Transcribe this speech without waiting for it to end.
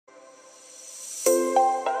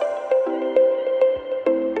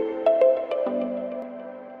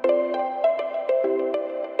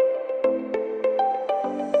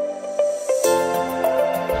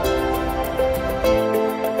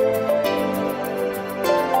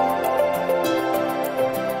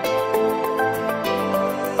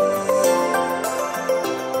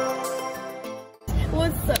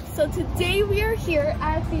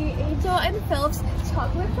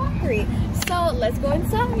chocolate factory. So let's go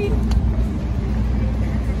inside.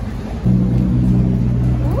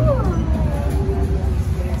 Ooh.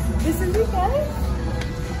 This is it, guys.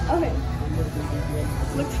 Okay.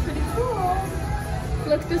 Looks pretty cool.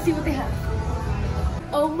 Let's go see what they have.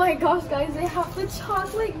 Oh my gosh, guys, they have the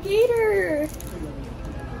chocolate gator.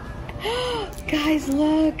 Guys,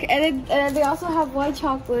 look. And then they also have white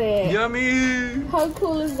chocolate. Yummy. How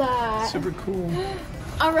cool is that? Super cool.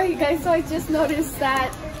 Alright, guys, so I just noticed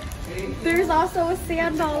that there's also a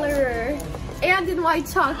sand dollar and in white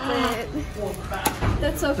chocolate.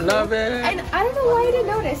 That's so cool. Love it. And I don't know why I didn't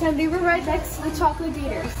notice, and they were right next to the chocolate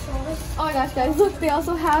gators. Oh my gosh, guys, look, they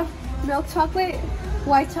also have milk chocolate,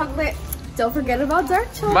 white chocolate. Don't forget about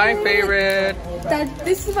dark chocolate. My favorite.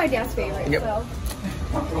 This is my dad's favorite. Yep. So.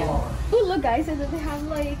 Yeah. Ooh, look, guys, and then they have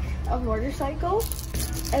like a motorcycle,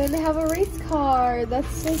 and then they have a race car. That's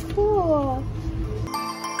so cool.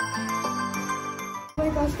 Oh my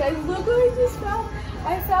gosh, guys, look what I just found.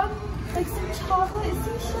 I found like some chocolate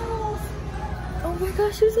seashells. Oh my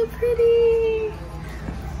gosh, they're so pretty.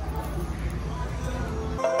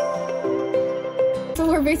 So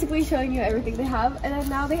we're basically showing you everything they have, and then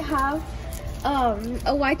now they have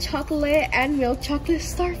a white chocolate and milk chocolate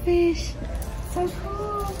starfish. So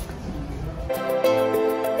cool.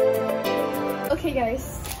 Okay,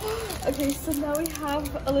 guys. Okay, so now we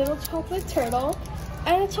have a little chocolate turtle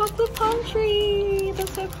and a chocolate palm tree.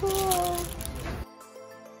 That's so cool.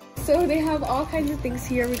 So they have all kinds of things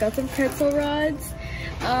here. We got some pretzel rods,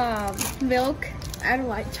 milk, and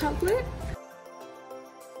white chocolate.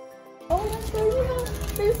 Oh, that's so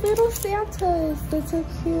cute. There's little Santas. That's so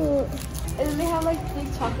cute. And then they have like big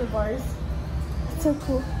chocolate bars. That's so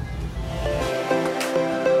cool.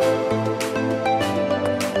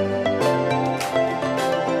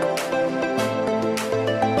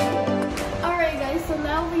 Alright, guys, so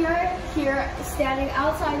now we are here standing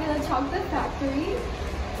outside in the chocolate factory.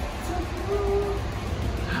 So cool.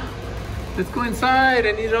 Let's go inside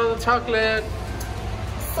and eat all the chocolate.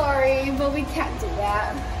 Sorry, but we can't do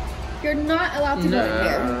that. You're not allowed to go in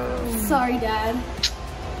there. Sorry, Dad.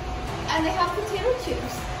 And they have potato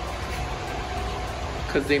chips.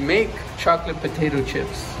 Because they make chocolate potato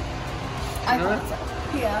chips. I thought so.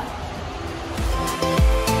 Yeah.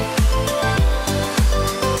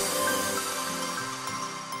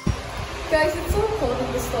 Guys, it's so cold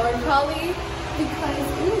in the store. Probably because,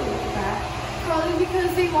 ooh, look at that. Probably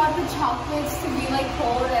because they want the chocolates to be like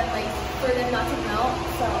cold and like for them not to melt,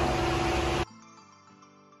 so.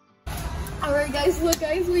 Alright guys, look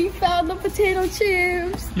guys, we found the potato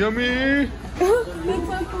chips. Yummy. That's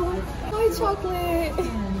so cool. White chocolate.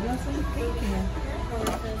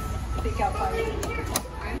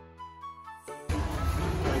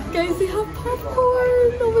 Guys, they have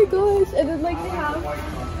popcorn. Oh my gosh. And then like they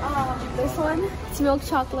have this one. It's milk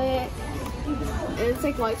chocolate. And it's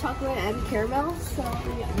like white chocolate and caramel. So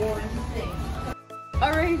yeah.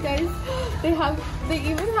 Alright guys, they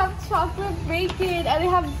even have chocolate bacon and they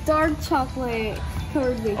have dark chocolate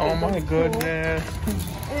covered bacon. Oh my goodness. Cool.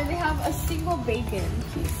 And then they have a single bacon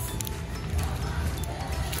piece.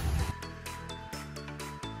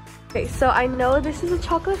 Okay, so I know this is a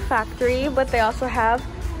chocolate factory, but they also have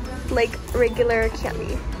like regular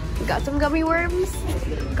candy. We got some gummy worms,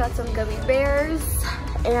 got some gummy bears,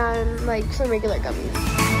 and like some regular gummies.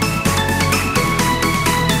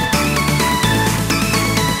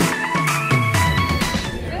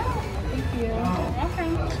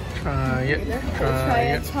 Try it. Try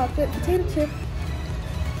a chocolate potato chip.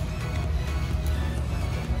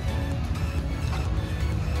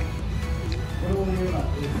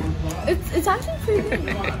 It's actually pretty good.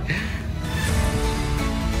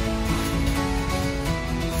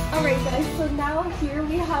 Alright guys, so now here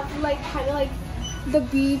we have like kind of like the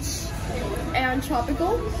beach and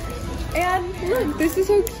tropical. And look, this is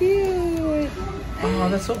so cute. Oh,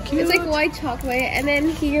 that's so cute. It's like white chocolate, and then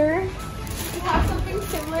here we have something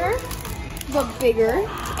similar but bigger,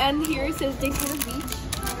 and here it says Daytona Beach.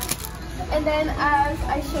 And then as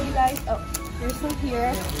I showed you guys, oh, here's some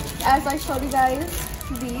here. As I showed you guys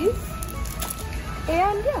these,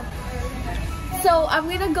 and yeah. So I'm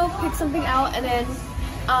gonna go pick something out and then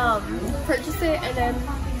purchase it, and then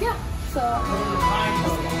yeah. So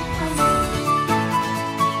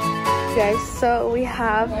guys, so we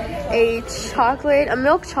have a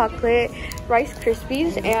milk chocolate Rice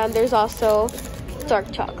Krispies, and there's also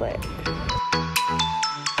dark chocolate.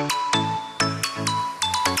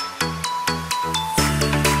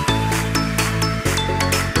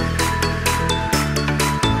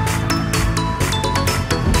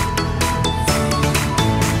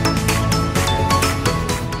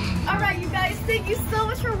 Alright you guys, thank you so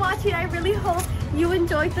much for watching. I really hope you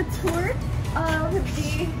of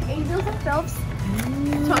the Angell Phelps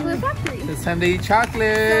chocolate factory. It's time to eat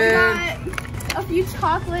chocolate. So we got a few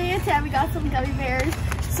chocolates and we got some gummy bears.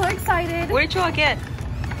 So excited. What did you all get?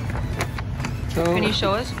 So, Can you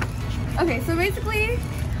show us? Okay, so basically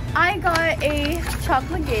I got a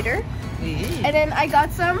chocolate gator. And then I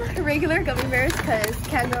got some regular gummy bears because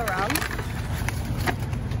can't go wrong.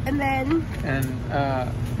 And then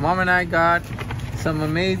Mom and I got some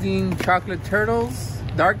amazing chocolate turtles,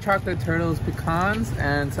 dark chocolate turtles, pecans,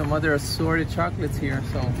 and some other assorted chocolates here.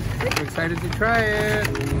 So we're excited to try it.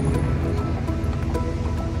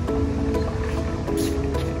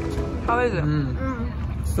 How is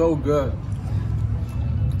it? So good.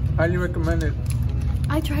 Highly recommend it.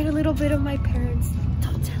 I tried a little bit of my parents.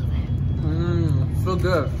 Don't tell them. So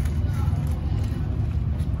good.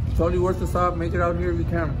 Totally worth the stop. Make it out here if you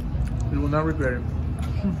can. You will not regret it.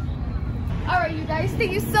 Alright, you guys,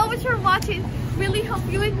 thank you so much for watching. Really hope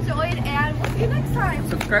you enjoyed, and we'll see you next time.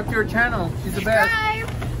 Subscribe to your channel. She's the best.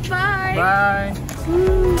 Bye. Bye.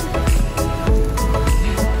 Bye.